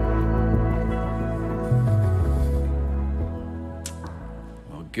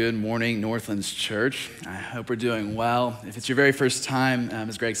Good morning, Northlands Church. I hope we're doing well. If it's your very first time,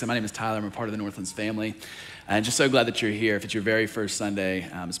 as Greg said, my name is Tyler. I'm a part of the Northlands family. And just so glad that you're here. If it's your very first Sunday,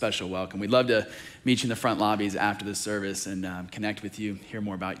 a special welcome. We'd love to meet you in the front lobbies after the service and connect with you, hear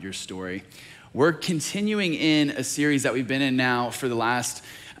more about your story. We're continuing in a series that we've been in now for the last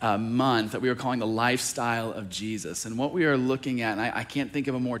month that we are calling the lifestyle of Jesus. And what we are looking at, and I can't think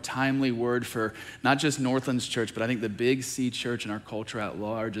of a more timely word for not just Northlands Church, but I think the Big C Church and our culture at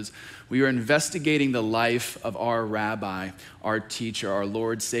large, is we are investigating the life of our rabbi, our teacher, our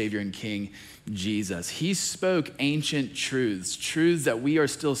Lord, Savior, and King, Jesus. He spoke ancient truths that we are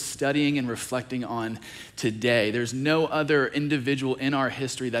still studying and reflecting on today. There's no other individual in our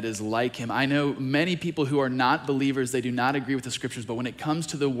history that is like him. I know many people who are not believers, they do not agree with the scriptures, but when it comes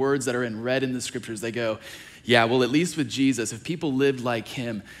to the words that are read in the scriptures, they go, yeah, well, at least with Jesus, if people lived like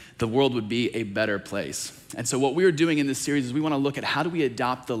him, the world would be a better place. And so what we're doing in this series is we want to look at how do we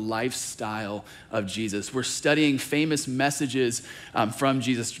adopt the lifestyle of Jesus. We're studying famous messages from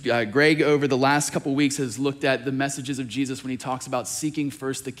Jesus. Greg, over the last couple weeks, has looked at the messages of Jesus when he talks about seeking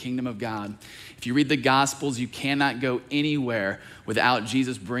first the kingdom of God. If you read the Gospels, you cannot go anywhere without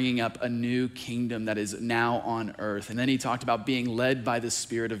Jesus bringing up a new kingdom that is now on earth. And then he talked about being led by the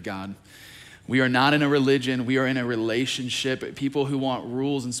Spirit of God. We are not in a religion, we are in a relationship. People who want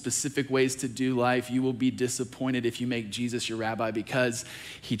rules and specific ways to do life, you will be disappointed if you make Jesus your rabbi, because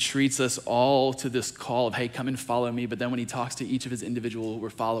he treats us all to this call of, hey, come and follow me. But then when he talks to each of his individual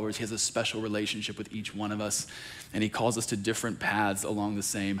followers, he has a special relationship with each one of us, and he calls us to different paths along the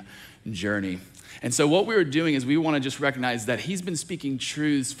same journey. And so what we're doing is we want to just recognize that he's been speaking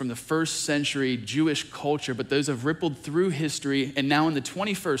truths from the first century Jewish culture, but those have rippled through history, and now in the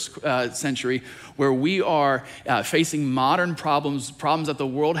 21st century, where we are facing modern problems that the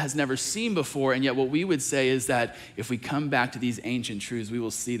world has never seen before. And yet what we would say is that if we come back to these ancient truths, we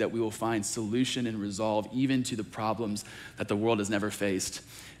will see that we will find solution and resolve even to the problems that the world has never faced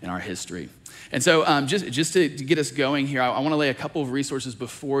in our history. And so just to get us going here, I want to lay a couple of resources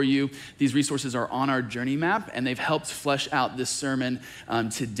before you. These resources are on our journey map, and they've helped flesh out this sermon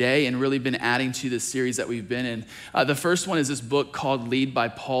today and really been adding to this series that we've been in. The first one is this book called Lead by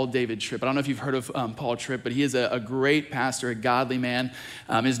Paul David Tripp. I don't know if you've heard of Paul Tripp, but he is a great pastor, a godly man.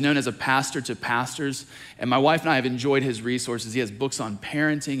 Is known as a pastor to pastors. And my wife and I have enjoyed his resources. He has books on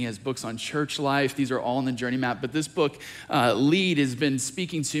parenting. He has books on church life. These are all on the journey map. But this book, Lead, has been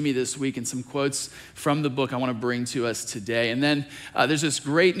speaking to me this week, and some quotes from the book I want to bring to us today. And then there's this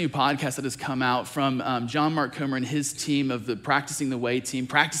great new podcast that has come out from John Mark Comer and his team of the Practicing the Way team.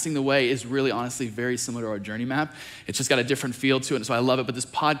 Practicing the Way is really honestly very similar to our journey map. It's just got a different feel to it, and so I love it. But this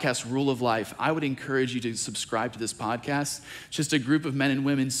podcast, Rule of Life, I would encourage you to subscribe to this podcast. It's just a group of men and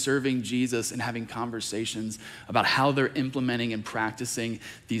women serving Jesus and having conversations about how they're implementing and practicing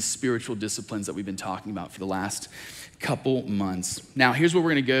these spiritual disciplines that we've been talking about for the last couple months. Now, here's where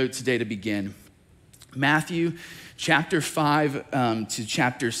we're going to go today to begin. Matthew chapter 5 to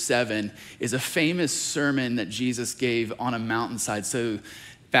chapter 7 is a famous sermon that Jesus gave on a mountainside. So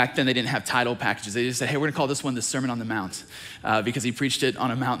back then they didn't have title packages. They just said, hey, we're going to call this one the Sermon on the Mount because he preached it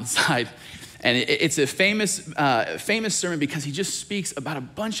on a mountainside. And it's a famous sermon because he just speaks about a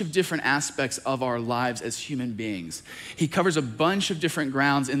bunch of different aspects of our lives as human beings. He covers a bunch of different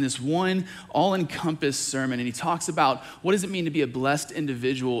grounds in this one all-encompassed sermon, and he talks about what does it mean to be a blessed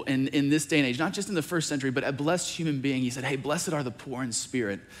individual in this day and age, not just in the first century, but a blessed human being. He said, hey, blessed are the poor in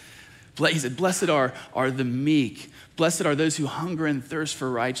spirit. He said, blessed are the meek. Blessed are those who hunger and thirst for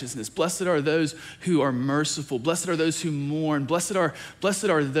righteousness. Blessed are those who are merciful. Blessed are those who mourn. Blessed are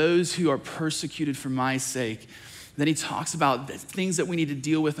those who are persecuted for my sake. Then he talks about the things that we need to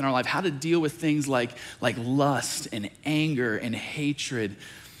deal with in our life, how to deal with things like lust and anger and hatred.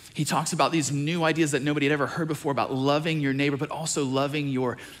 He talks about these new ideas that nobody had ever heard before about loving your neighbor, but also loving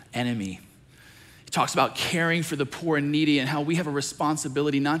your enemy. He talks about caring for the poor and needy and how we have a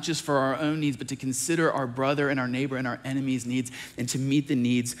responsibility not just for our own needs, but to consider our brother and our neighbor and our enemy's needs and to meet the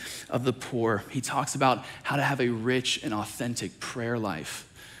needs of the poor. He talks about how to have a rich and authentic prayer life.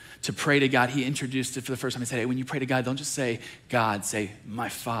 To pray to God, he introduced it for the first time. He said, hey, when you pray to God, don't just say God, say my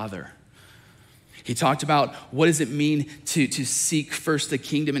Father. He talked about what does it mean to seek first the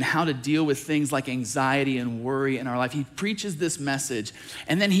kingdom and how to deal with things like anxiety and worry in our life. He preaches this message,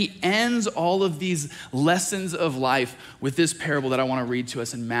 and then he ends all of these lessons of life with this parable that I want to read to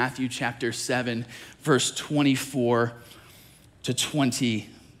us in Matthew chapter 7, verse 24 to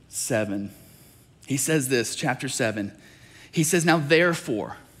 27. He says this, chapter 7. He says, now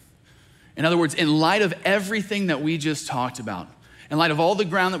therefore, in other words, in light of everything that we just talked about, in light of all the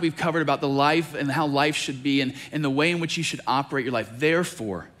ground that we've covered about the life and how life should be and the way in which you should operate your life,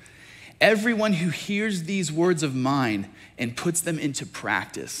 therefore, everyone who hears these words of mine and puts them into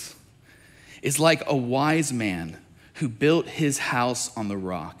practice is like a wise man who built his house on the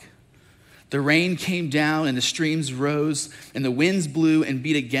rock. The rain came down and the streams rose and the winds blew and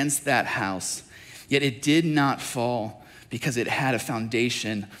beat against that house, yet it did not fall because it had a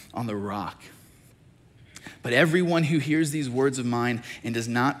foundation on the rock. But everyone who hears these words of mine and does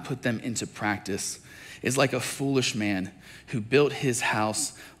not put them into practice is like a foolish man who built his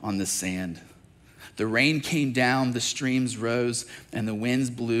house on the sand. The rain came down, the streams rose, and the winds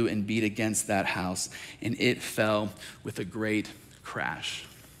blew and beat against that house, and it fell with a great crash.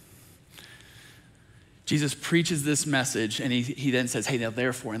 Jesus preaches this message, and he then says, hey, now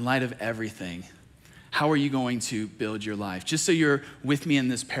therefore, in light of everything, how are you going to build your life? Just so you're with me in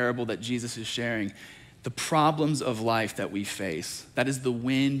this parable that Jesus is sharing, the problems of life that we face, that is the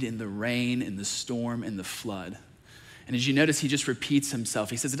wind and the rain and the storm and the flood. And as you notice, he just repeats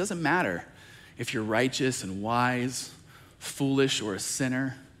himself. He says, it doesn't matter if you're righteous and wise, foolish, or a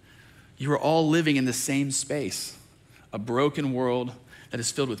sinner. You are all living in the same space, a broken world that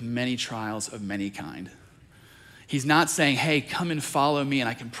is filled with many trials of many kind. He's not saying, hey, come and follow me, and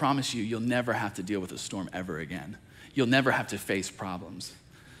I can promise you, you'll never have to deal with a storm ever again. You'll never have to face problems.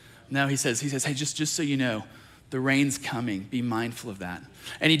 No, he says, hey, just so you know, the rain's coming. Be mindful of that.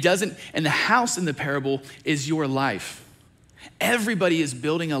 And he doesn't, and the house in the parable is your life. Everybody is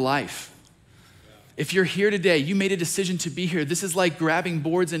building a life. If you're here today, you made a decision to be here. This is like grabbing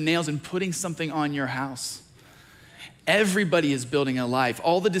boards and nails and putting something on your house. Everybody is building a life.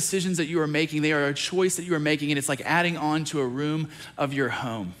 All the decisions that you are making, they are a choice that you are making, and it's like adding on to a room of your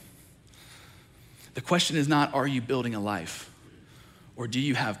home. The question is not, are you building a life? Or do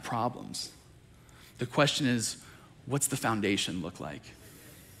you have problems? The question is, what's the foundation look like?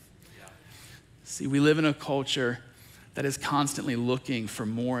 See, we live in a culture that is constantly looking for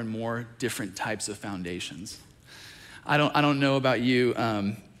more and more different types of foundations. I don't know about you,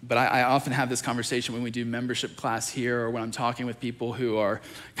 but I often have this conversation when we do membership class here or when I'm talking with people who are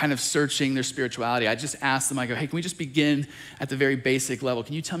kind of searching their spirituality. I just ask them, I go, hey, can we just begin at the very basic level?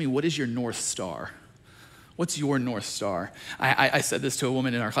 Can you tell me what is your North Star? What's your North Star? I said this to a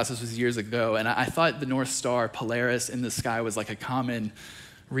woman in our class, this was years ago, and I thought the North Star, Polaris in the sky, was like a common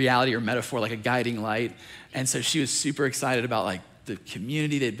reality or metaphor, like a guiding light. And so she was super excited about like the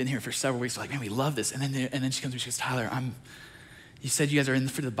community. They'd been here for several weeks. Like, man, we love this. And then she comes to me, she goes, Tyler, you said you guys are in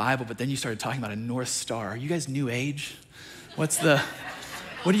for the Bible, but then you started talking about a North Star. Are you guys New Age? What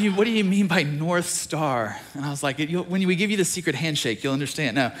do you mean by North Star? And I was like, when we give you the secret handshake, you'll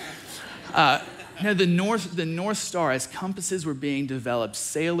understand. No, the North Star, as compasses were being developed,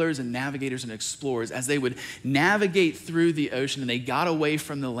 sailors and navigators and explorers, as they would navigate through the ocean and they got away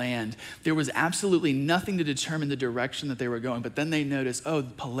from the land, there was absolutely nothing to determine the direction that they were going. But then they noticed,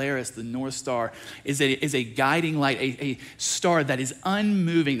 Polaris, the North Star, is a guiding light, a star that is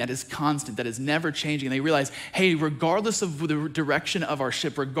unmoving, that is constant, that is never changing. And they realized, hey, regardless of the direction of our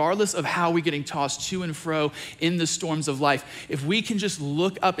ship, regardless of how we're getting tossed to and fro in the storms of life, if we can just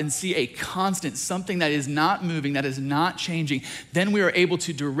look up and see a constant, something that is not moving, that is not changing, then we are able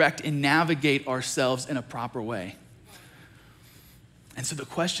to direct and navigate ourselves in a proper way. And so the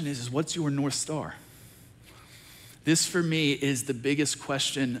question is what's your North Star? This, for me, is the biggest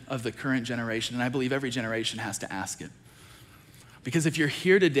question of the current generation, and I believe every generation has to ask it. Because if you're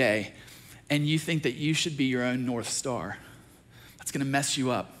here today and you think that you should be your own North Star, that's gonna mess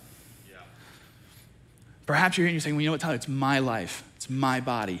you up. Yeah. Perhaps you're here and you're saying, well, you know what, Tyler, it's my life. It's my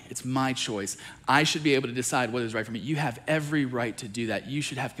body. It's my choice. I should be able to decide what is right for me. You have every right to do that. You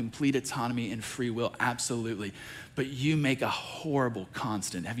should have complete autonomy and free will, absolutely. But you make a horrible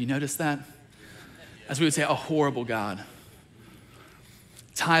constant. Have you noticed that? As we would say, a horrible God.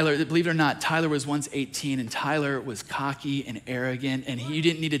 Tyler, believe it or not, Tyler was once 18, and Tyler was cocky and arrogant, and you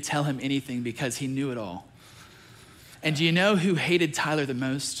didn't need to tell him anything because he knew it all. And do you know who hated Tyler the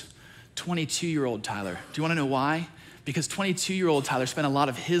most? 22-year-old Tyler. Do you want to know why? Because 22-year-old Tyler spent a lot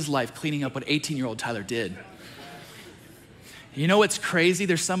of his life cleaning up what 18-year-old Tyler did. You know what's crazy?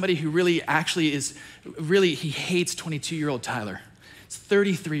 There's somebody who he hates 22-year-old Tyler. It's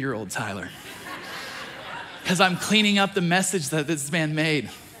 33-year-old Tyler. Because I'm cleaning up the message that this man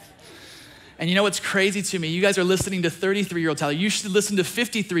made. And you know what's crazy to me? You guys are listening to 33-year-old Tyler. You should listen to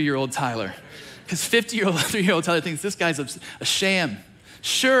 53-year-old Tyler. Because 50-year-old Tyler thinks this guy's a sham.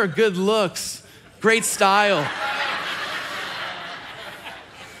 Sure, good looks, great style.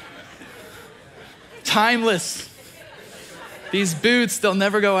 Timeless. These boots, they'll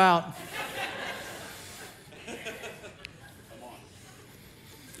never go out.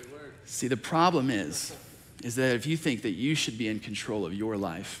 See, the problem is that if you think that you should be in control of your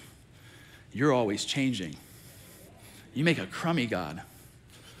life, you're always changing. You make a crummy God.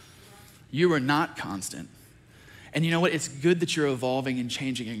 You are not constant. And you know what? It's good that you're evolving and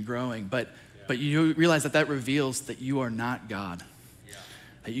changing and growing, but you realize that reveals that you are not God,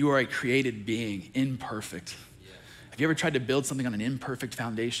 that you are a created being, imperfect. Have you ever tried to build something on an imperfect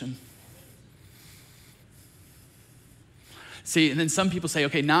foundation? See, and then some people say,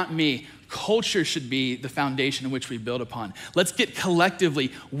 okay, not me. Culture should be the foundation in which we build upon. Let's get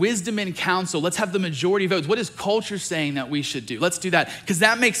collectively wisdom and counsel. Let's have the majority votes. What is culture saying that we should do? Let's do that, because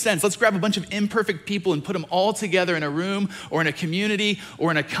that makes sense. Let's grab a bunch of imperfect people and put them all together in a room or in a community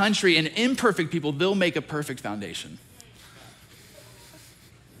or in a country, and imperfect people, they'll make a perfect foundation.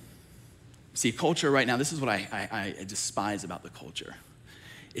 See, culture right now, this is what I despise about the culture,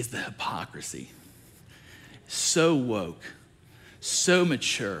 is the hypocrisy. So woke, so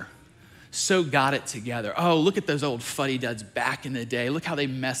mature, so got it together. Oh, look at those old fuddy-duds back in the day. Look how they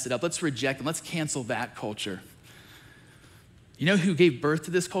messed it up. Let's reject them. Let's cancel that culture. You know who gave birth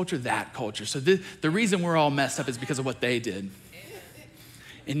to this culture? That culture. So the reason we're all messed up is because of what they did.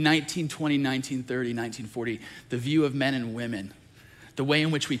 In 1920, 1930, 1940, the view of men and women, the way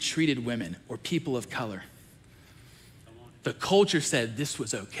in which we treated women or people of color, the culture said this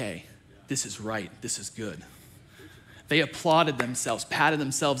was okay. This is right. This is good. They applauded themselves, patted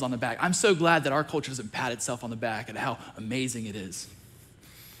themselves on the back. I'm so glad that our culture doesn't pat itself on the back at how amazing it is.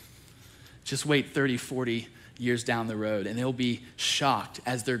 Just wait 30, 40 years down the road, and they'll be shocked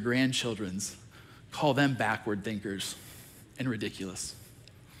as their grandchildren's call them backward thinkers and ridiculous.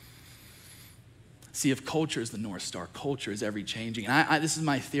 See, if culture is the North Star, culture is every changing. And this is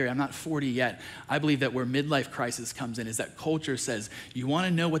my theory. I'm not 40 yet. I believe that where midlife crisis comes in is that culture says, you want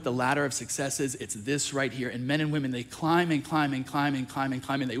to know what the ladder of success is? It's this right here. And men and women, they climb and climb and climb and climb and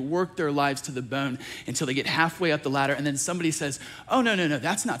climb, and they work their lives to the bone until they get halfway up the ladder. And then somebody says, oh, no,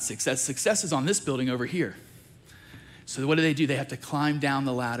 that's not success. Success is on this building over here. So what do? They have to climb down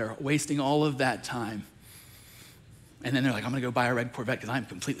the ladder, wasting all of that time. And then they're like, I'm going to go buy a red Corvette because I'm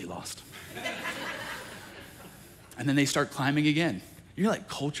completely lost. And then they start climbing again. You're like,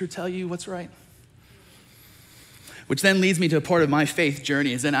 culture tell you what's right? Which then leads me to a part of my faith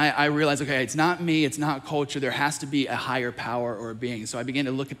journey is then I realize, okay, it's not me, it's not culture. There has to be a higher power or a being. So I began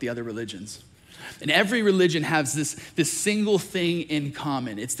to look at the other religions. And every religion has this single thing in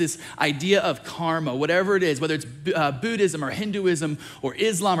common. It's this idea of karma, whatever it is, whether it's Buddhism or Hinduism or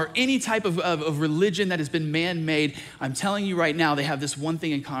Islam or any type of religion that has been man-made. I'm telling you right now, they have this one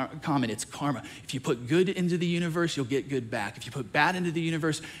thing in common. It's karma. If you put good into the universe, you'll get good back. If you put bad into the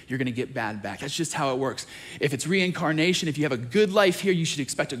universe, you're going to get bad back. That's just how it works. If it's reincarnation, if you have a good life here, you should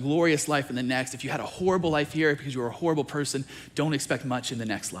expect a glorious life in the next. If you had a horrible life here because you were a horrible person, don't expect much in the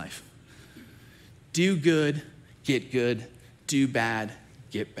next life. Do good, get good. Do bad,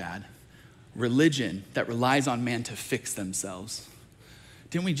 get bad. Religion that relies on man to fix themselves.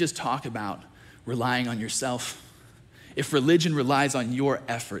 Didn't we just talk about relying on yourself? If religion relies on your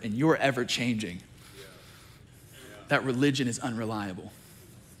effort and you're ever changing, that religion is unreliable.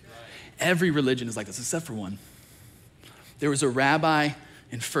 Every religion is like this, except for one. There was a rabbi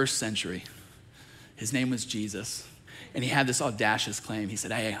in first century. His name was Jesus. And he had this audacious claim. He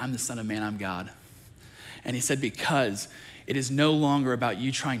said, hey, I'm the Son of Man, I'm God. And he said, because it is no longer about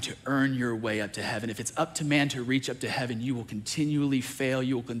you trying to earn your way up to heaven. If it's up to man to reach up to heaven, you will continually fail.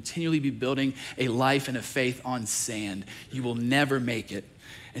 You will continually be building a life and a faith on sand. You will never make it.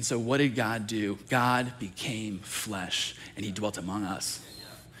 And so what did God do? God became flesh, and he dwelt among us.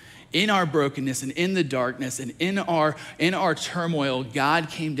 In our brokenness and in the darkness and in our turmoil, God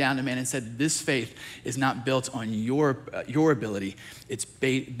came down to man and said, this faith is not built on your ability. It's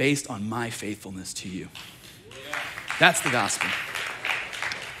based on my faithfulness to you. That's the gospel.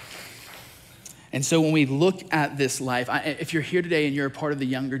 And so when we look at this life, if you're here today and you're a part of the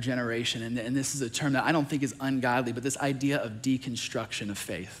younger generation, and this is a term that I don't think is ungodly, but this idea of deconstruction of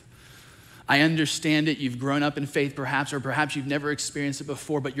faith. I understand it. You've grown up in faith perhaps, or perhaps you've never experienced it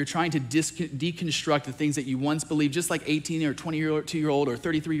before, but you're trying to deconstruct the things that you once believed, just like 18 or 22-year-old or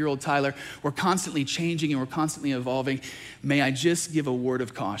 33-year-old Tyler. We're constantly changing and we're constantly evolving. May I just give a word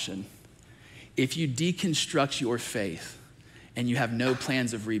of caution? If you deconstruct your faith and you have no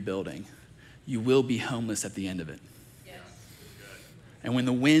plans of rebuilding, you will be homeless at the end of it. Yes. And when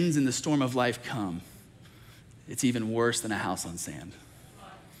the winds and the storm of life come, it's even worse than a house on sand.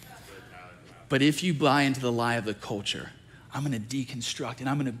 But if you buy into the lie of the culture, I'm gonna deconstruct and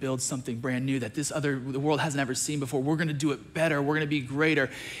I'm gonna build something brand new that the world hasn't ever seen before. We're gonna do it better. We're gonna be greater.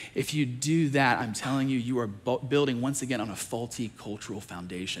 If you do that, I'm telling you, you are building once again on a faulty cultural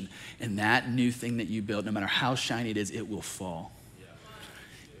foundation. And that new thing that you build, no matter how shiny it is, it will fall.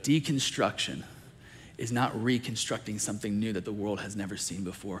 Deconstruction is not reconstructing something new that the world has never seen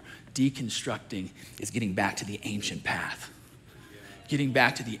before. Deconstructing is getting back to the ancient path, getting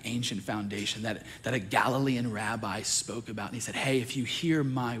back to the ancient foundation that a Galilean rabbi spoke about. And he said, hey, if you hear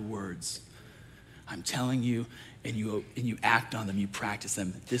my words, I'm telling you, and you act on them, you practice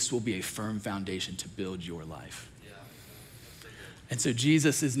them, this will be a firm foundation to build your life. And so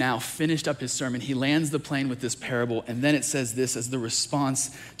Jesus is now finished up his sermon. He lands the plane with this parable, and then it says this as the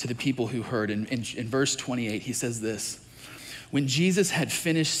response to the people who heard. In verse 28, he says this: when Jesus had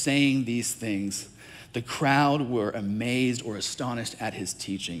finished saying these things, the crowd were amazed or astonished at his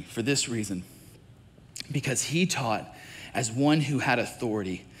teaching. For this reason, because he taught as one who had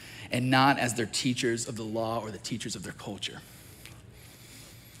authority and not as their teachers of the law or the teachers of their culture.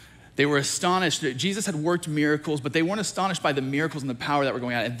 They were astonished that Jesus had worked miracles, but they weren't astonished by the miracles and the power that were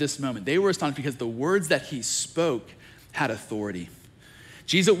going on at this moment. They were astonished because the words that he spoke had authority.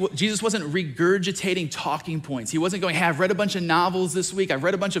 Jesus wasn't regurgitating talking points. He wasn't going, hey, I've read a bunch of novels this week. I've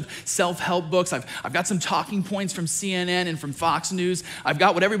read a bunch of self-help books. I've got some talking points from CNN and from Fox News. I've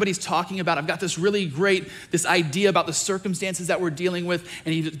got what everybody's talking about. I've got this really great, this idea about the circumstances that we're dealing with.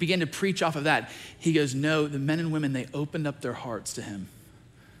 And he began to preach off of that. He goes, no, the men and women, they opened up their hearts to him.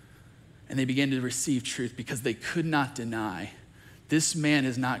 And they began to receive truth because they could not deny this man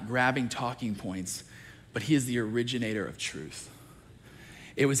is not grabbing talking points, but he is the originator of truth.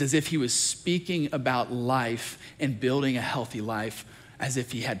 It was as if he was speaking about life and building a healthy life as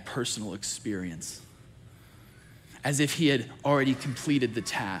if he had personal experience, as if he had already completed the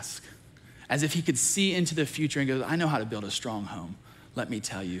task, as if he could see into the future and go, I know how to build a strong home, let me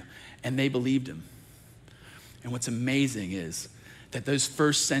tell you. And they believed him. And what's amazing is that those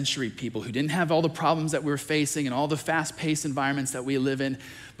first century people who didn't have all the problems that we're facing and all the fast-paced environments that we live in,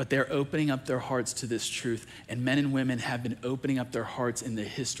 but they're opening up their hearts to this truth. And men and women have been opening up their hearts in the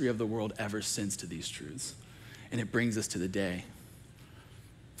history of the world ever since to these truths. And it brings us to the day.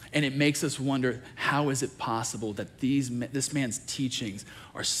 And it makes us wonder, how is it possible that this man's teachings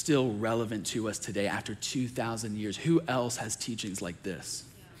are still relevant to us today after 2,000 years? Who else has teachings like this?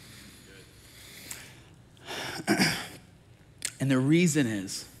 And the reason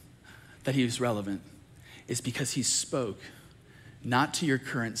is that he was relevant is because he spoke not to your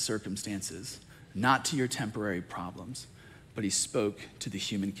current circumstances, not to your temporary problems, but he spoke to the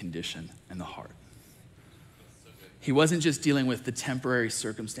human condition and the heart. He wasn't just dealing with the temporary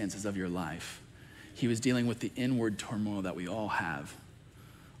circumstances of your life. He was dealing with the inward turmoil that we all have,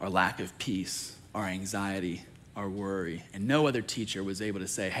 our lack of peace, our anxiety, our worry. And no other teacher was able to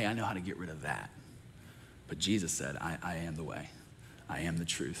say, hey, I know how to get rid of that. But Jesus said, I am the way, I am the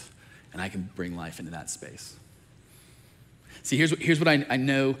truth, and I can bring life into that space. See, here's what I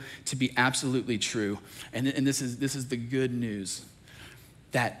know to be absolutely true, and this is the good news,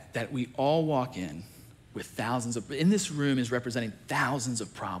 that we all walk in with in this room is representing thousands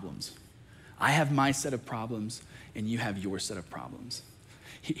of problems. I have my set of problems, and you have your set of problems.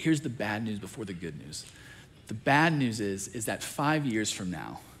 Here's the bad news before the good news. The bad news is that 5 years from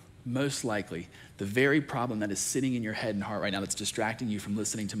now, most likely, the very problem that is sitting in your head and heart right now that's distracting you from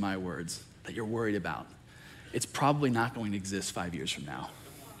listening to my words, that you're worried about, it's probably not going to exist 5 years from now.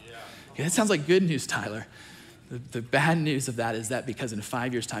 Okay, that sounds like good news, Tyler. The bad news of that is that because in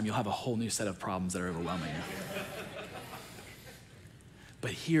 5 years' time, you'll have a whole new set of problems that are overwhelming you.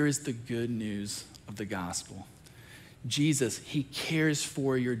 But here is the good news of the gospel. Jesus, he cares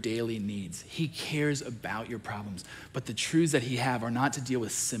for your daily needs. He cares about your problems. But the truths that he have are not to deal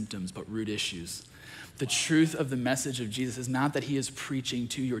with symptoms, but root issues. The truth of the message of Jesus is not that he is preaching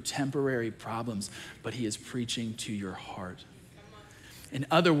to your temporary problems, but he is preaching to your heart. In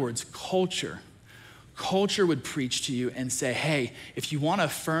other words, culture would preach to you and say, hey, if you want a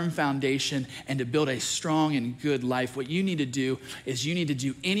firm foundation and to build a strong and good life, what you need to do is you need to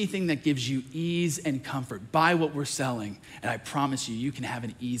do anything that gives you ease and comfort. Buy what we're selling, and I promise you, you can have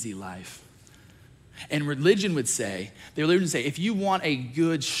an easy life. And religion would say, if you want a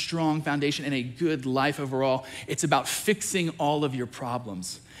good, strong foundation and a good life overall, it's about fixing all of your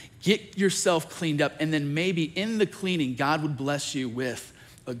problems. Get yourself cleaned up, and then maybe in the cleaning, God would bless you with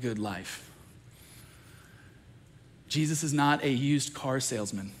a good life. Jesus is not a used car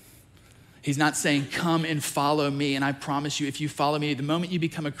salesman. He's not saying, come and follow me, and I promise you, if you follow me, the moment you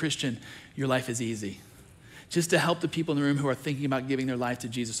become a Christian, your life is easy. just to help the people in the room who are thinking about giving their life to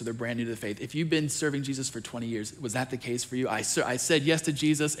Jesus or they're brand new to the faith. If you've been serving Jesus for 20 years, was that the case for you? I said yes to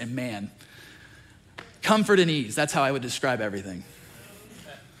Jesus, and man, comfort and ease, that's how I would describe everything.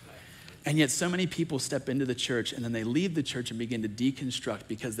 And yet so many people step into the church and then they leave the church and begin to deconstruct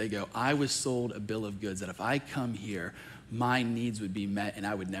because they go, I was sold a bill of goods that if I come here, my needs would be met and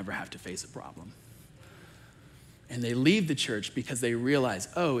I would never have to face a problem. And they leave the church because they realize,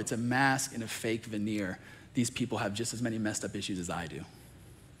 oh, it's a mask and a fake veneer. These people have just as many messed up issues as I do.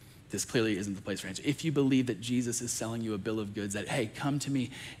 This clearly isn't the place for answer. If you believe that Jesus is selling you a bill of goods that, hey, come to me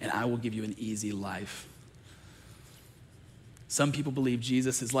and I will give you an easy life. Some people believe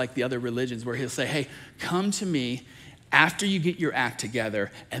Jesus is like the other religions where he'll say, hey, come to me after you get your act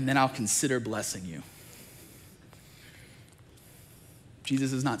together and then I'll consider blessing you.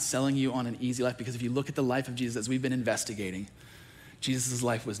 Jesus is not selling you on an easy life because if you look at the life of Jesus as we've been investigating, Jesus'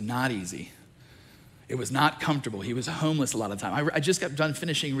 life was not easy. It was not comfortable. He was homeless a lot of the time. I just got done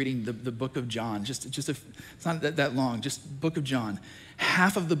finishing reading the book of John. It's not that long, just book of John.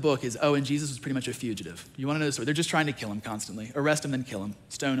 Half of the book is, and Jesus was pretty much a fugitive. You want to know the story? They're just trying to kill him constantly. Arrest him, then kill him.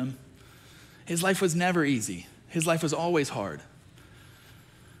 Stone him. His life was never easy. His life was always hard.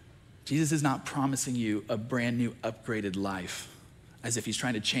 Jesus is not promising you a brand new upgraded life as if he's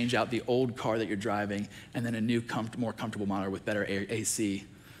trying to change out the old car that you're driving and then a new, more comfortable model with better AC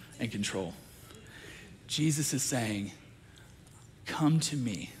and control. Jesus is saying, come to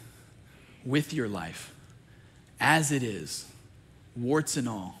me with your life as it is, warts and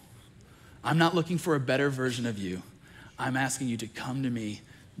all. I'm not looking for a better version of you. I'm asking you to come to me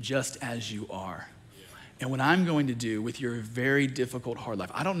just as you are. And what I'm going to do with your very difficult, hard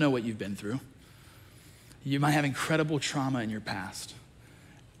life, I don't know what you've been through. You might have incredible trauma in your past,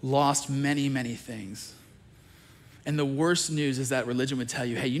 lost many, many things. And the worst news is that religion would tell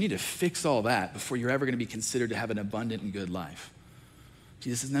you, hey, you need to fix all that before you're ever going to be considered to have an abundant and good life.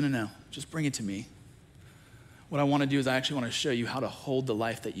 Jesus says, no, just bring it to me. What I want to do is I actually want to show you how to hold the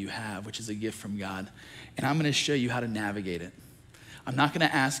life that you have, which is a gift from God. And I'm going to show you how to navigate it. I'm not going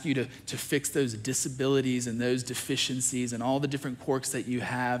to ask you to fix those disabilities and those deficiencies and all the different quirks that you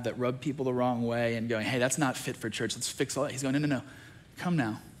have that rub people the wrong way and going, hey, that's not fit for church. Let's fix all that. He's going, no. Come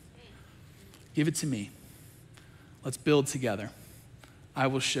now. Give it to me. Let's build together. I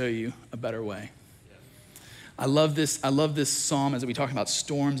will show you a better way. I love this psalm as we talk about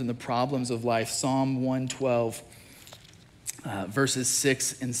storms and the problems of life. Psalm 112, verses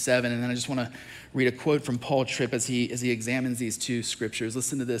 6 and 7. And then I just want to read a quote from Paul Tripp as he examines these two scriptures.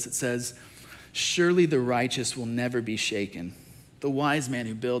 Listen to this. It says, surely the righteous will never be shaken. The wise man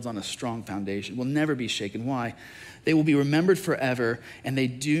who builds on a strong foundation will never be shaken. Why? They will be remembered forever, and they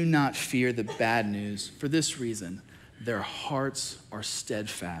do not fear the bad news. For this reason, their hearts are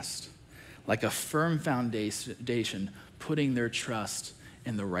steadfast, like a firm foundation, putting their trust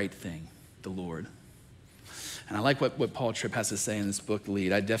in the right thing, the Lord. And I like what Paul Tripp has to say in this book,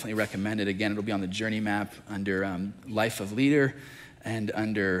 Lead. I definitely recommend it. Again, it'll be on the journey map under Life of Leader and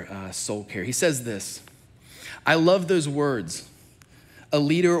under Soul Care. He says this, I love those words. A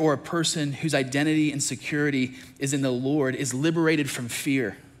leader or a person whose identity and security is in the Lord is liberated from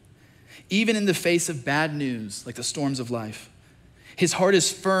fear, even in the face of bad news like the storms of life. His heart is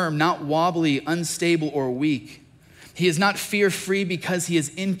firm, not wobbly, unstable, or weak. He is not fear-free because he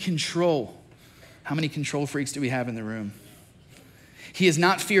is in control. How many control freaks do we have in the room? He is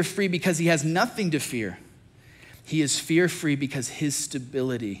not fear-free because he has nothing to fear. He is fear-free because his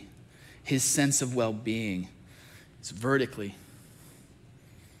stability, his sense of well-being is vertically.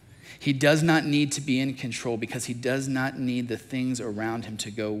 He does not need to be in control because he does not need the things around him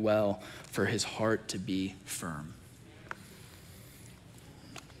to go well for his heart to be firm.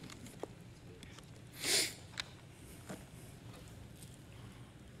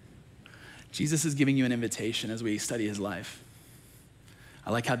 Jesus is giving you an invitation as we study his life. I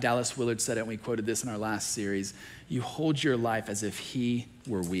like how Dallas Willard said it, and we quoted this in our last series. You hold your life as if he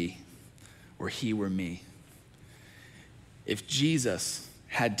were we, or he were me. If Jesus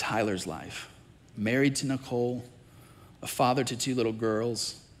had Tyler's life, married to Nicole, a father to 2 little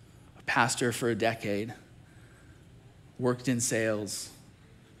girls, a pastor for a decade, worked in sales,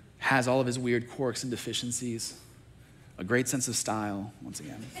 has all of his weird quirks and deficiencies, a great sense of style, once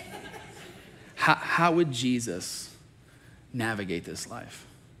again. How would Jesus navigate this life?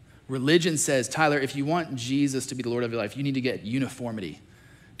 Religion says, Tyler, if you want Jesus to be the Lord of your life, you need to get uniformity.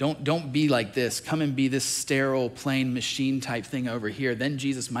 Don't be like this. Come and be this sterile, plain machine type thing over here. Then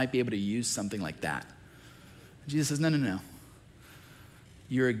Jesus might be able to use something like that. Jesus says, no.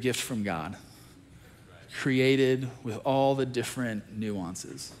 You're a gift from God, created with all the different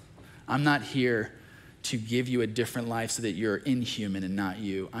nuances. I'm not here to give you a different life so that you're inhuman and not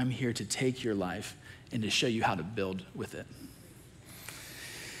you. I'm here to take your life and to show you how to build with it.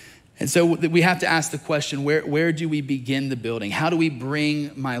 And so we have to ask the question, where do we begin the building? How do we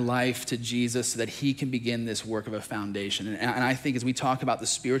bring my life to Jesus so that he can begin this work of a foundation? And I think as we talk about the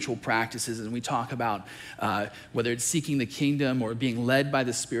spiritual practices and we talk about whether it's seeking the kingdom or being led by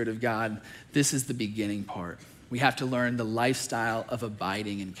the Spirit of God, this is the beginning part. We have to learn the lifestyle of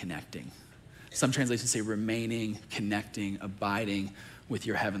abiding and connecting. Some translations say remaining, connecting, abiding with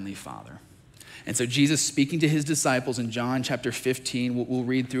your heavenly Father. And so Jesus speaking to his disciples in John chapter 15, we'll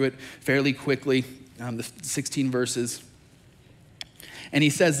read through it fairly quickly, the 16 verses. And he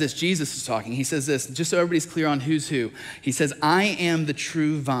says this, Jesus is talking, he says this, just so everybody's clear on who's who. He says, I am the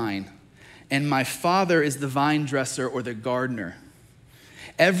true vine, and my Father is the vine dresser or the gardener.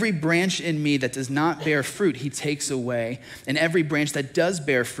 Every branch in me that does not bear fruit, he takes away, and every branch that does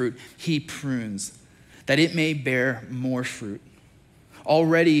bear fruit, he prunes, that it may bear more fruit.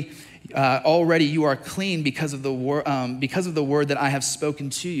 Already you are clean because of the word that I have spoken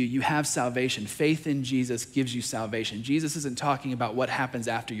to you. You have salvation. Faith in Jesus gives you salvation. Jesus isn't talking about what happens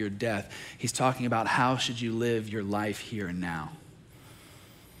after your death. He's talking about how should you live your life here and now.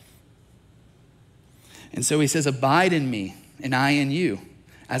 And so he says, abide in me and I in you.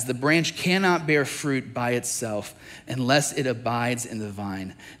 As the branch cannot bear fruit by itself unless it abides in the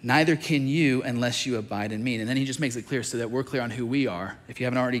vine, neither can you unless you abide in me. And then he just makes it clear so that we're clear on who we are, if you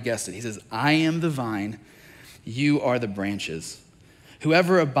haven't already guessed it. He says, I am the vine, you are the branches.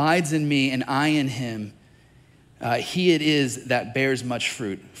 Whoever abides in me and I in him, he it is that bears much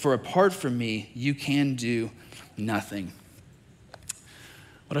fruit. For apart from me, you can do nothing.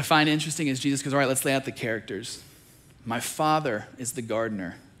 What I find interesting is Jesus goes, all right, let's lay out the characters. My Father is the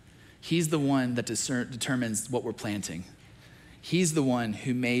gardener. He's the one that determines what we're planting. He's the one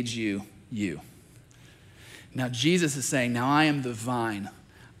who made you, you. Now Jesus is saying, now I am the vine.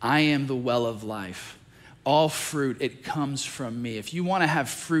 I am the well of life. All fruit, it comes from me. If you want to have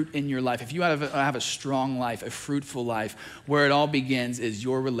fruit in your life, if you have a strong life, a fruitful life, where it all begins is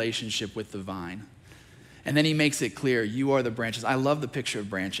your relationship with the vine. And then he makes it clear, you are the branches. I love the picture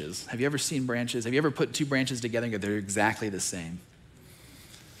of branches. Have you ever seen branches? Have you ever put two branches together and go, they're exactly the same?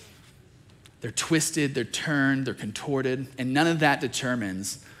 They're twisted, they're turned, they're contorted, and none of that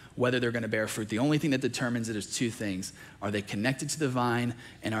determines whether they're going to bear fruit. The only thing that determines it is two things. Are they connected to the vine,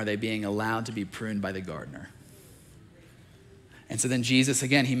 and are they being allowed to be pruned by the gardener? And so then Jesus,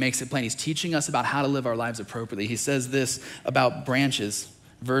 again, he makes it plain. He's teaching us about how to live our lives appropriately. He says this about branches.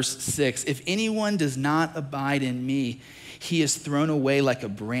 Verse 6, if anyone does not abide in me, he is thrown away like a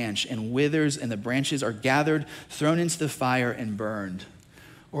branch and withers, and the branches are gathered, thrown into the fire and burned.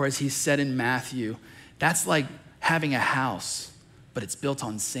 Or as he said in Matthew, that's like having a house, but it's built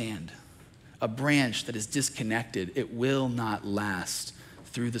on sand. A branch that is disconnected, it will not last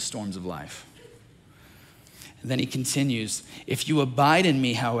through the storms of life. And then he continues, if you abide in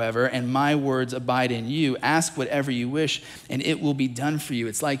me, however, and my words abide in you, ask whatever you wish, and it will be done for you.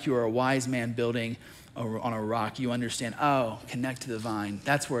 It's like you are a wise man building on a rock. You understand, connect to the vine.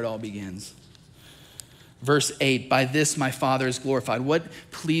 That's where it all begins. Verse 8, by this my Father is glorified. What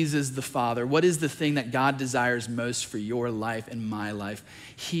pleases the Father? What is the thing that God desires most for your life and my life?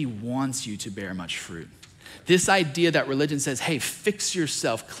 He wants you to bear much fruit. This idea that religion says, hey, fix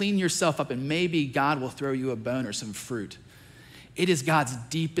yourself, clean yourself up, and maybe God will throw you a bone or some fruit. It is God's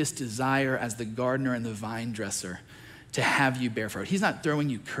deepest desire as the gardener and the vine dresser to have you bear fruit. He's not throwing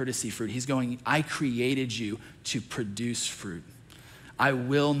you courtesy fruit. He's going, I created you to produce fruit. I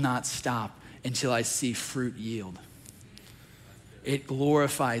will not stop until I see fruit yield. It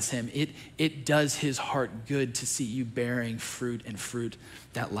glorifies him. It does his heart good to see you bearing fruit and fruit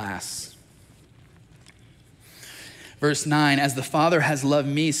that lasts. Verse 9, as the Father has loved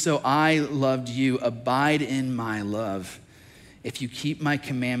me, so I loved you. Abide in my love. If you keep my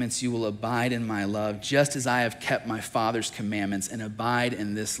commandments, you will abide in my love, just as I have kept my Father's commandments and abide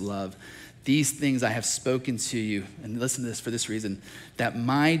in this love. These things I have spoken to you, and listen to this for this reason, that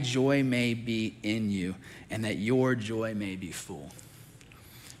my joy may be in you and that your joy may be full.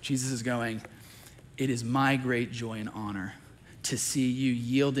 Jesus is going, it is my great joy and honor to see you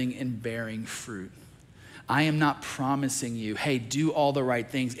yielding and bearing fruit. I am not promising you, hey, do all the right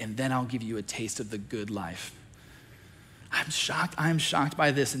things and then I'll give you a taste of the good life. I'm shocked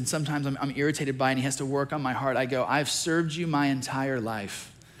by this, and sometimes I'm irritated by it, and he has to work on my heart. I go, I've served you my entire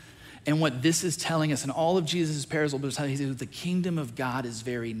life. And what this is telling us, and all of Jesus' parables is telling us, the kingdom of God is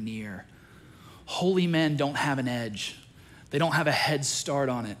very near. Holy men don't have an edge. They don't have a head start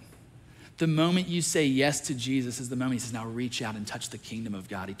on it. The moment you say yes to Jesus is the moment he says, now reach out and touch the kingdom of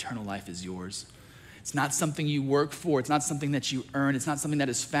God. Eternal life is yours. It's not something you work for. It's not something that you earn. It's not something that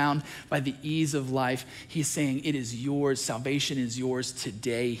is found by the ease of life. He's saying it is yours. Salvation is yours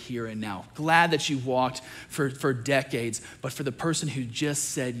today, here and now. Glad that you've walked for decades, but for the person who just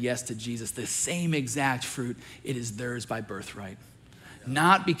said yes to Jesus, the same exact fruit, it is theirs by birthright.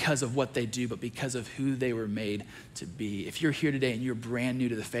 Not because of what they do, but because of who they were made to be. If you're here today and you're brand new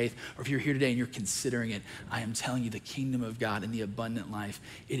to the faith, or if you're here today and you're considering it, I am telling you the kingdom of God and the abundant life,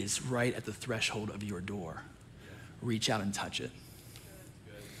 it is right at the threshold of your door. Reach out and touch it.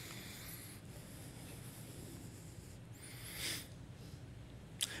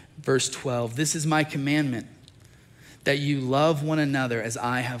 Verse 12, this is my commandment, that you love one another as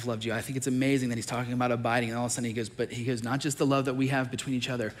I have loved you. I think it's amazing that he's talking about abiding, and all of a sudden he goes, not just the love that we have between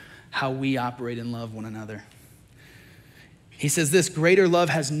each other, how we operate and love one another. He says this, greater love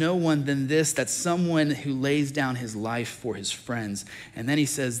has no one than this, that someone who lays down his life for his friends. And then he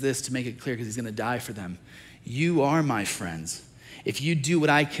says this to make it clear, because he's gonna die for them. You are my friends. If you do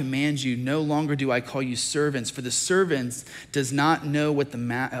what I command you, no longer do I call you servants, for the servant does not know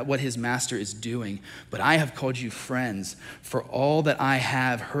what his master is doing, but I have called you friends. For all that I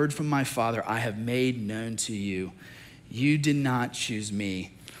have heard from my Father, I have made known to you. You did not choose me,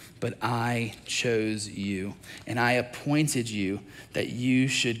 but I chose you, and I appointed you that you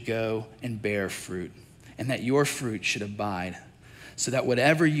should go and bear fruit, and that your fruit should abide, so that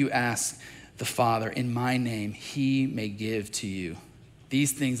whatever you ask the Father in my name, he may give to you.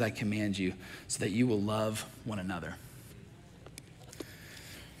 These things I command you, so that you will love one another.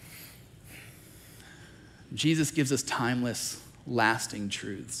 Jesus gives us timeless, lasting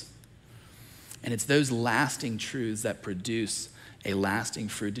truths. And it's those lasting truths that produce a lasting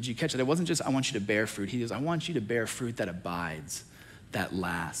fruit. Did you catch it? It wasn't just, I want you to bear fruit. He goes, I want you to bear fruit that abides, that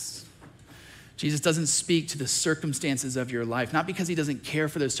lasts. Jesus doesn't speak to the circumstances of your life, not because he doesn't care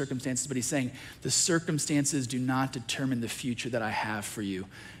for those circumstances, but he's saying the circumstances do not determine the future that I have for you.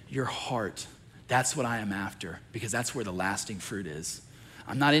 Your heart, that's what I am after, because that's where the lasting fruit is.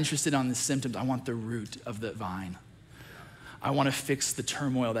 I'm not interested on the symptoms. I want the root of the vine. I want to fix the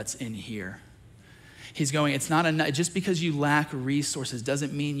turmoil that's in here. He's going, it's not enough. Just because you lack resources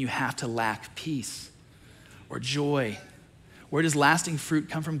doesn't mean you have to lack peace or joy. Where does lasting fruit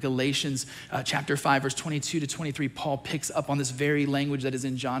come from? Galatians chapter 5, verse 22 to 23, Paul picks up on this very language that is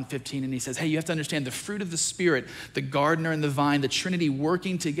in John 15, and he says, hey, you have to understand the fruit of the Spirit, the gardener and the vine, the Trinity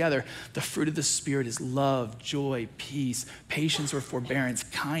working together. The fruit of the Spirit is love, joy, peace, patience or forbearance,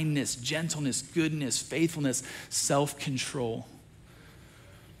 kindness, gentleness, goodness, faithfulness, self-control.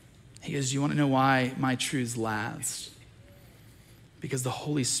 He goes, you want to know why my truths last? Because the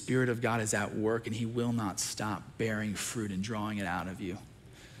Holy Spirit of God is at work and he will not stop bearing fruit and drawing it out of you.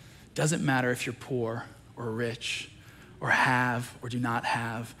 Doesn't matter if you're poor or rich or have or do not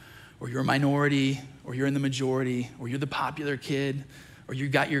have, or you're a minority or you're in the majority, or you're the popular kid, or you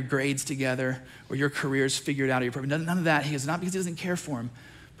got your grades together, or your career's figured out, or your program. None of that. He goes, not because he doesn't care for him,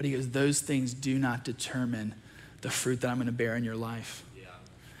 but he goes, those things do not determine the fruit that I'm gonna bear in your life.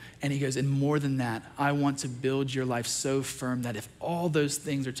 And he goes, and more than that, I want to build your life so firm that if all those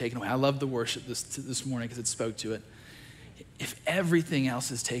things are taken away, I love the worship this morning because it spoke to it. If everything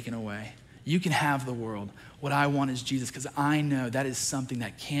else is taken away, you can have the world. What I want is Jesus, because I know that is something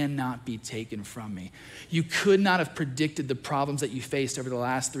that cannot be taken from me. You could not have predicted the problems that you faced over the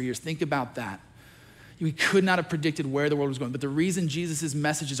last 3 years. Think about that. We could not have predicted where the world was going. But the reason Jesus'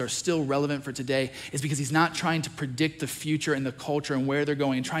 messages are still relevant for today is because he's not trying to predict the future and the culture and where they're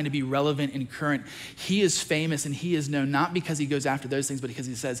going and trying to be relevant and current. He is famous and he is known not because he goes after those things, but because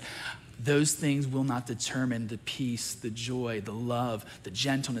he says, those things will not determine the peace, the joy, the love, the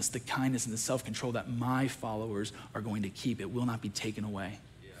gentleness, the kindness, and the self-control that my followers are going to keep. It will not be taken away.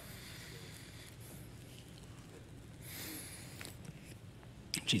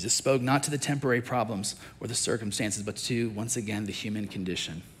 Jesus spoke not to the temporary problems or the circumstances, but to, once again, the human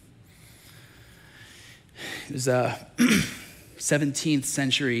condition. It was 17th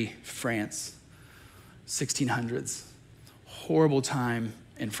century France, 1600s. Horrible time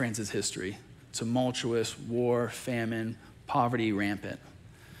in France's history. Tumultuous, war, famine, poverty rampant.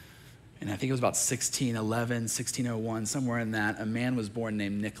 And I think it was about 1611, 1601, somewhere in that, a man was born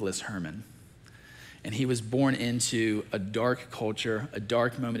named Nicholas Herman. And he was born into a dark culture, a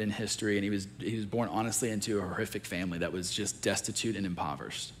dark moment in history, and he was born honestly into a horrific family that was just destitute and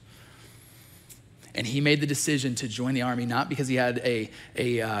impoverished. And he made the decision to join the army, not because he had a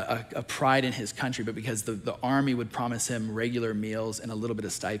pride in his country, but because the army would promise him regular meals and a little bit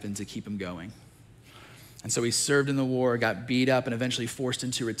of stipend to keep him going. And so he served in the war, got beat up, and eventually forced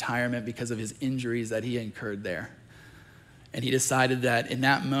into retirement because of his injuries that he incurred there. And he decided that in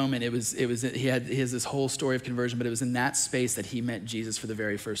that moment, he has this whole story of conversion, but it was in that space that he met Jesus for the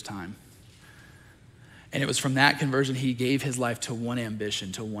very first time. And it was from that conversion, he gave his life to one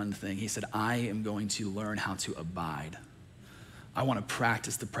ambition, to one thing. He said, I am going to learn how to abide. I want to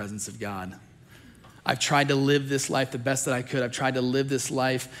practice the presence of God. I've tried to live this life the best that I could. I've tried to live this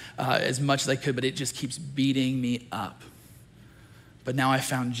life as much as I could, but it just keeps beating me up. But now I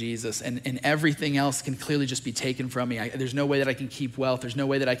found Jesus, and everything else can clearly just be taken from me. There's no way that I can keep wealth. There's no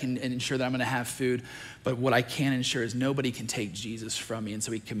way that I can ensure that I'm going to have food. But what I can ensure is nobody can take Jesus from me. And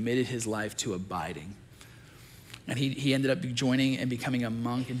so he committed his life to abiding. And he ended up joining and becoming a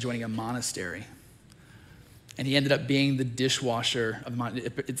monk and joining a monastery. And he ended up being the dishwasher of the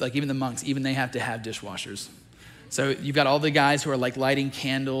monastery. It's like even the monks, even they have to have dishwashers. So you've got all the guys who are like lighting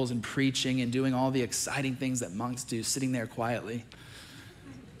candles and preaching and doing all the exciting things that monks do, sitting there quietly.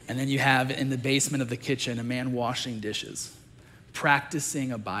 And then you have in the basement of the kitchen a man washing dishes,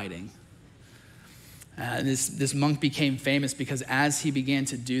 practicing abiding. This monk became famous because as he began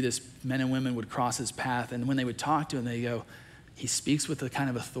to do this, men and women would cross his path. And when they would talk to him, they go, he speaks with a kind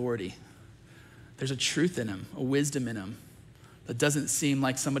of authority. There's a truth in him, a wisdom in him that doesn't seem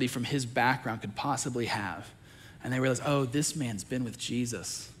like somebody from his background could possibly have. And they realize, oh, this man's been with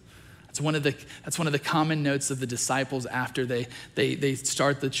Jesus. That's one of the common notes of the disciples after they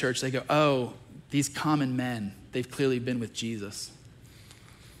start the church. They go, oh, these common men, they've clearly been with Jesus.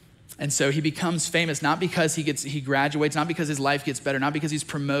 And so he becomes famous not because he graduates, not because his life gets better, not because he's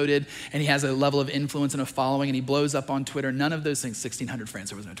promoted and he has a level of influence and a following and he blows up on Twitter. None of those things. 1600 France,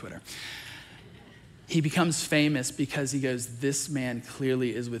 there was no Twitter. He becomes famous because he goes, this man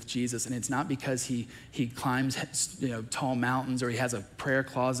clearly is with Jesus. And it's not because he climbs tall mountains or he has a prayer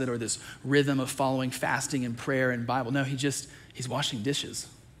closet or this rhythm of following fasting and prayer and Bible. No, he's washing dishes.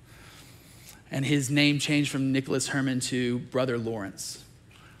 And his name changed from Nicholas Herman to Brother Lawrence.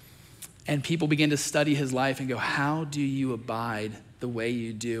 And people begin to study his life and go, how do you abide the way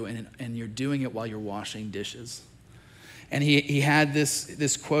you do? And you're doing it while you're washing dishes. And he had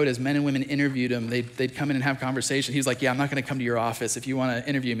this quote as men and women interviewed him. They'd come in and have conversation. He was like, yeah, I'm not going to come to your office. If you want to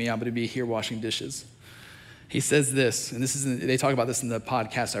interview me, I'm going to be here washing dishes. He says this, and they talk about this in the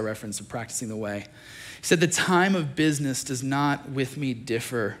podcast I referenced of Practicing the Way. He said, the time of business does not with me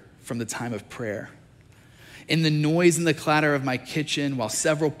differ from the time of prayer. In the noise and the clatter of my kitchen, while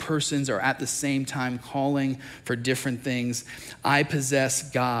several persons are at the same time calling for different things, I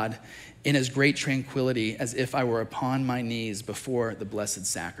possess God in as great tranquility as if I were upon my knees before the blessed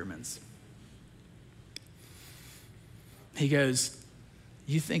sacraments. He goes,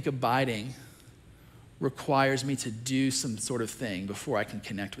 you think abiding requires me to do some sort of thing before I can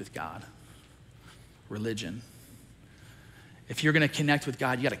connect with God? Religion. If you're going to connect with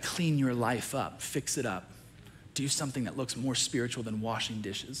God, you got to clean your life up, fix it up, do something that looks more spiritual than washing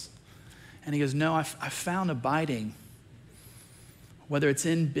dishes. And he goes, no, I found abiding, whether it's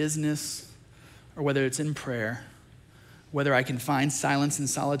in business or whether it's in prayer, whether I can find silence and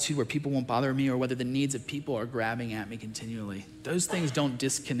solitude where people won't bother me or whether the needs of people are grabbing at me continually. Those things don't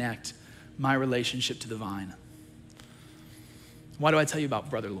disconnect my relationship to the vine. Why do I tell you about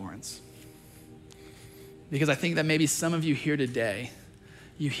Brother Lawrence? Because I think that maybe some of you here today,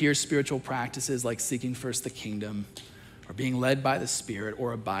 you hear spiritual practices like seeking first the kingdom or being led by the Spirit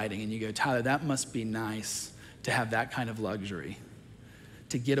or abiding, and you go, Tyler, that must be nice to have that kind of luxury,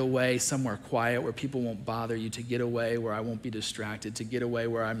 to get away somewhere quiet where people won't bother you, to get away where I won't be distracted, to get away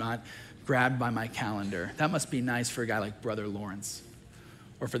where I'm not grabbed by my calendar. That must be nice for a guy like Brother Lawrence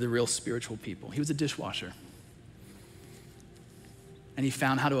or for the real spiritual people. He was a dishwasher. And he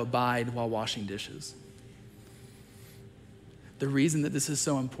found how to abide while washing dishes. The reason that this is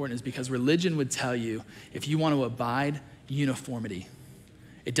so important is because religion would tell you, if you want to abide, uniformity.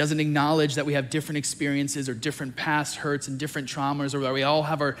 It doesn't acknowledge that we have different experiences or different past hurts and different traumas, or that we all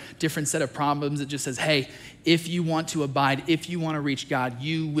have our different set of problems. It just says, hey, if you want to abide, if you want to reach God,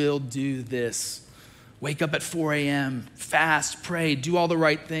 you will do this. Wake up at 4 a.m., fast, pray, do all the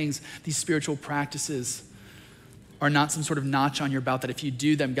right things. These spiritual practices are not some sort of notch on your belt that if you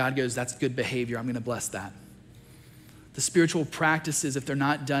do them, God goes, that's good behavior, I'm going to bless that. The spiritual practices, if they're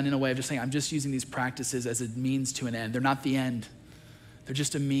not done in a way of just saying, I'm just using these practices as a means to an end, they're not the end. They're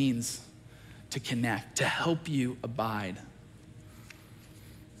just a means to connect, to help you abide.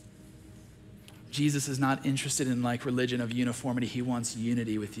 Jesus is not interested in like religion of uniformity. He wants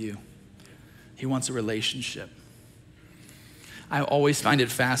unity with you. He wants a relationship. I always find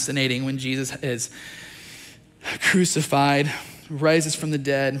it fascinating when Jesus is crucified, rises from the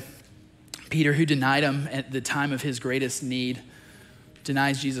dead. Peter, who denied him at the time of his greatest need,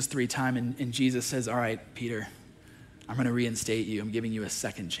 denies Jesus 3 times, and Jesus says, all right, Peter, I'm going to reinstate you. I'm giving you a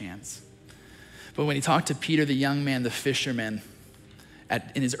second chance. But when he talked to Peter, the young man, the fisherman,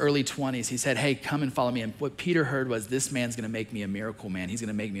 in his early 20s, he said, hey, come and follow me. And what Peter heard was, this man's going to make me a miracle man. He's going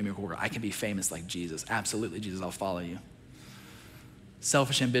to make me a miracle worker. I can be famous like Jesus. Absolutely, Jesus, I'll follow you.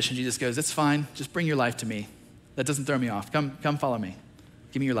 Selfish ambition, Jesus goes, it's fine. Just bring your life to me. That doesn't throw me off. Come follow me.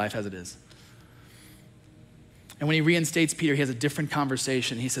 Give me your life as it is. And when he reinstates Peter, he has a different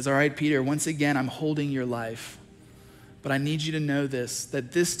conversation. He says, all right, Peter, once again, I'm holding your life. But I need you to know this,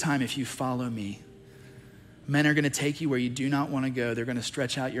 that this time if you follow me, men are going to take you where you do not want to go. They're going to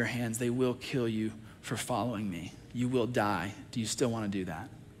stretch out your hands. They will kill you for following me. You will die. Do you still want to do that?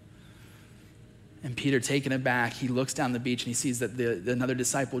 And Peter, taken aback, he looks down the beach and he sees that another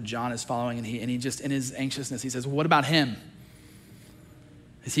disciple, John, is following, and he just, in his anxiousness, he says, what about him?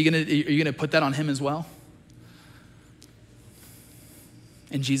 Are you going to put that on him as well?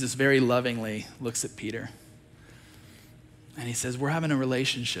 And Jesus very lovingly looks at Peter and he says, we're having a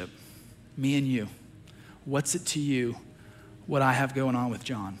relationship, me and you. What's it to you what I have going on with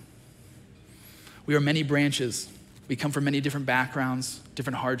John? We are many branches. We come from many different backgrounds,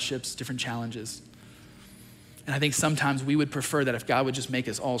 different hardships, different challenges. And I think sometimes we would prefer that if God would just make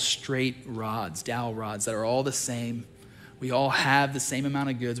us all straight rods, dowel rods that are all the same. We all have the same amount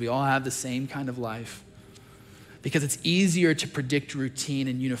of goods. We all have the same kind of life. Because it's easier to predict routine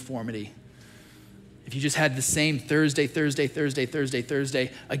and uniformity. If you just had the same Thursday,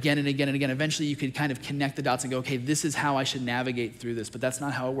 again and again and again, eventually you could kind of connect the dots and go, okay, this is how I should navigate through this. But that's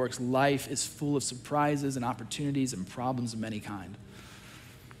not how it works. Life is full of surprises and opportunities and problems of many kind.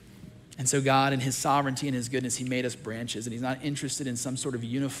 And so God, in his sovereignty and his goodness, he made us branches. And he's not interested in some sort of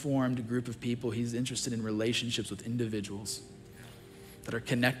uniformed group of people. He's interested in relationships with individuals that are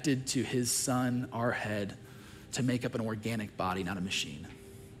connected to his son, our head, to make up an organic body, not a machine.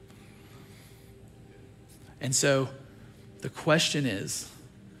 And so the question is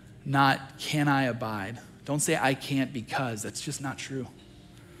not, can I abide? Don't say I can't because. That's just not true.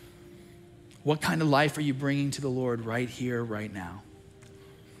 What kind of life are you bringing to the Lord right here, right now?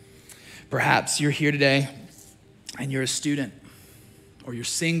 Perhaps you're here today and you're a student, or you're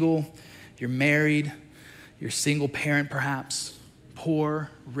single, you're married, you're a single parent perhaps, poor,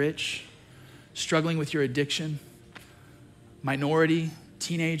 rich, struggling with your addiction, minority,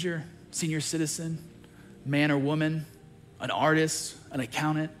 teenager, senior citizen, man or woman, an artist, an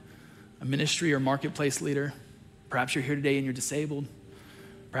accountant, a ministry or marketplace leader. Perhaps you're here today and you're disabled.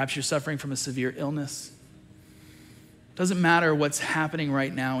 Perhaps you're suffering from a severe illness. Doesn't matter what's happening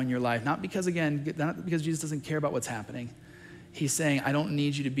right now in your life. Not because Jesus doesn't care about what's happening. He's saying, I don't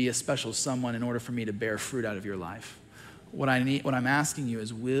need you to be a special someone in order for me to bear fruit out of your life. What I'm asking you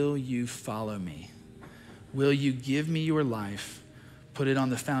is, will you follow me? Will you give me your life? Put it on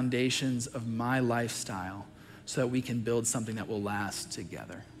the foundations of my lifestyle so that we can build something that will last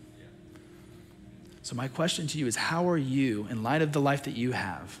together. So my question to you is, how are you, in light of the life that you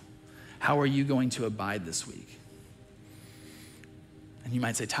have, how are you going to abide this week? And you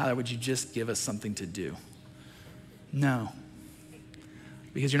might say, Tyler, would you just give us something to do? No,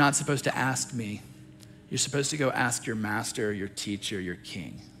 because you're not supposed to ask me. You're supposed to go ask your master, your teacher, your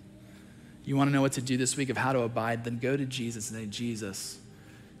king. You want to know what to do this week of how to abide? Then go to Jesus and say, Jesus,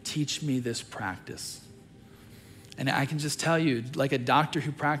 teach me this practice. And I can just tell you, like a doctor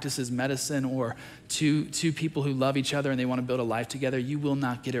who practices medicine or two people who love each other and they want to build a life together, you will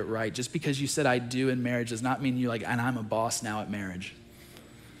not get it right. Just because you said I do in marriage does not mean you're like, and I'm a boss now at marriage.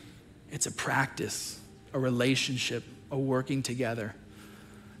 It's a practice, a relationship, a working together.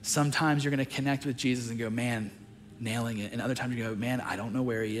 Sometimes you're going to connect with Jesus and go, man, nailing it. And other times you go, man, I don't know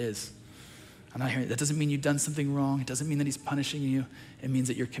where he is. I'm not hearing. That doesn't mean you've done something wrong. It doesn't mean that he's punishing you. It means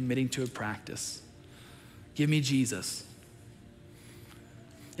that you're committing to a practice. Give me Jesus.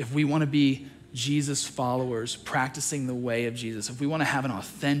 If we want to be Jesus followers, practicing the way of Jesus, if we want to have an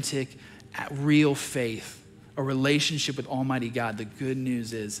authentic, real faith, a relationship with Almighty God, the good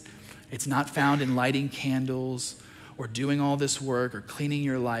news is it's not found in lighting candles or doing all this work or cleaning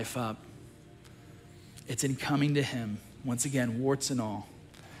your life up. It's in coming to him, once again, warts and all,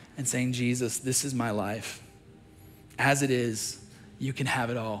 and saying, Jesus, this is my life. As it is, you can have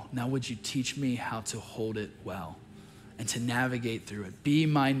it all. Now would you teach me how to hold it well and to navigate through it? Be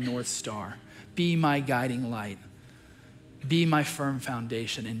my North Star. Be my guiding light. Be my firm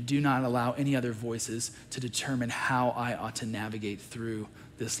foundation, and do not allow any other voices to determine how I ought to navigate through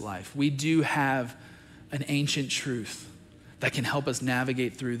this life. We do have an ancient truth that can help us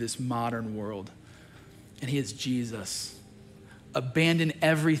navigate through this modern world, and he is Jesus. Abandon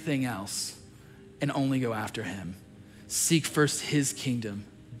everything else and only go after him. Seek first his kingdom.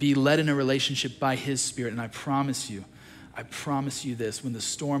 Be led in a relationship by his Spirit, and I promise you I promise you this, when the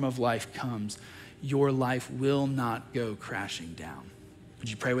storm of life comes, your life will not go crashing down. Would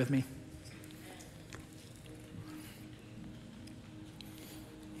you pray with me?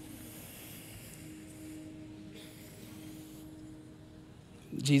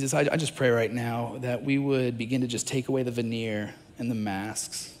 Jesus, I just pray right now that we would begin to just take away the veneer and the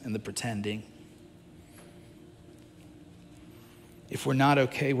masks and the pretending. If we're not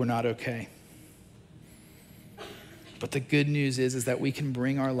okay, we're not okay. But the good news is that we can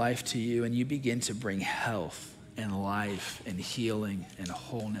bring our life to you and you begin to bring health and life and healing and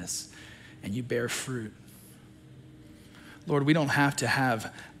wholeness, and you bear fruit. Lord, we don't have to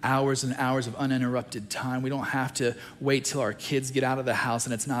have hours and hours of uninterrupted time. We don't have to wait till our kids get out of the house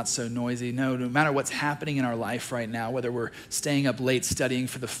and it's not so noisy. No matter what's happening in our life right now, whether we're staying up late studying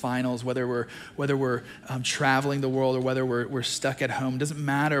for the finals, whether we're traveling the world, or whether we're stuck at home, doesn't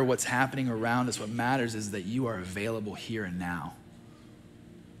matter what's happening around us. What matters is that you are available here and now.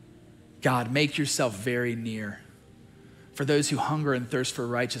 God, make yourself very near. For those who hunger and thirst for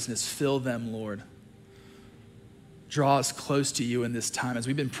righteousness, fill them, Lord. Draw us close to you in this time as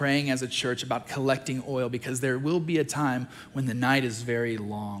we've been praying as a church about collecting oil, because there will be a time when the night is very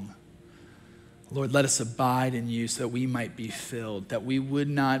long. Lord, let us abide in you so that we might be filled, that we would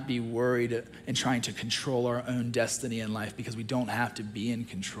not be worried and trying to control our own destiny in life, because we don't have to be in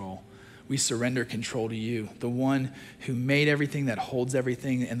control. We surrender control to you, the one who made everything, that holds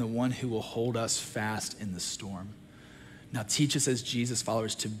everything, and the one who will hold us fast in the storm. Now teach us as Jesus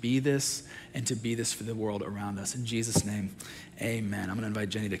followers to be this and to be this for the world around us. In Jesus' name, amen. I'm going to invite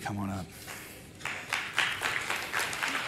Jenny to come on up.